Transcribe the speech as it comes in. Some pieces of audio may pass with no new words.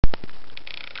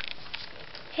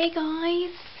Hey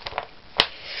guys,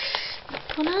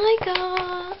 look what I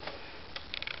got.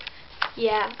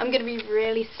 Yeah, I'm going to be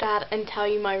really sad and tell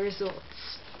you my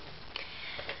results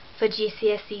for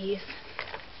GCSEs.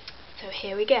 So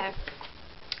here we go.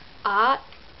 Art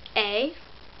A,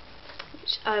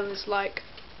 which I was like,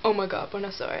 oh my god when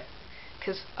I saw it,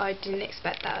 because I didn't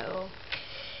expect that at all.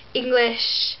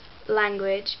 English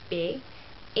language B,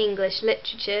 English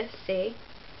literature C,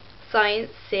 science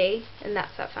C, and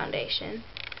that's at foundation.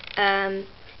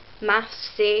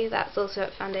 Maths C, that's also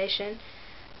at foundation.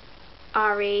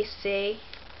 RE C,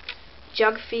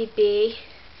 geography B,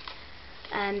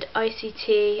 and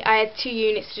ICT. I had 2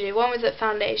 units to do. One was at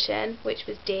foundation, which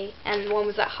was D, and one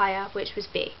was at higher, which was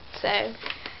B. So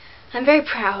I'm very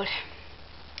proud.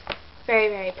 Very,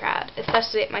 very proud,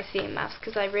 especially at my C in maths,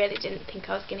 because I really didn't think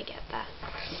I was going to get that.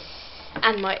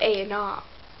 And my A in art.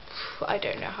 I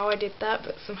don't know how I did that,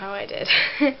 but somehow I did.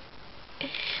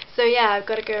 So yeah, I've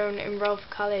got to go and enroll for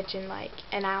college in like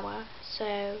an hour.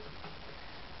 So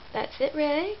that's it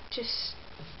really. Just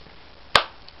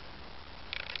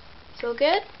it's all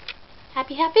good.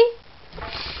 Happy. I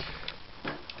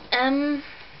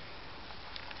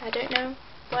don't know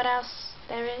what else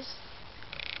there is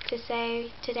to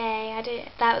say today.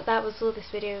 That was all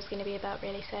this video was going to be about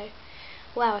really. So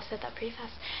wow, I said that pretty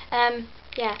fast.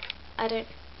 Yeah,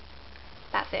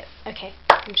 that's it. Okay,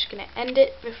 I'm just going to end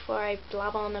it before I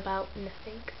blab on about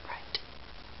nothing. Right.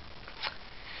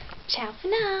 Ciao for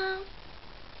now.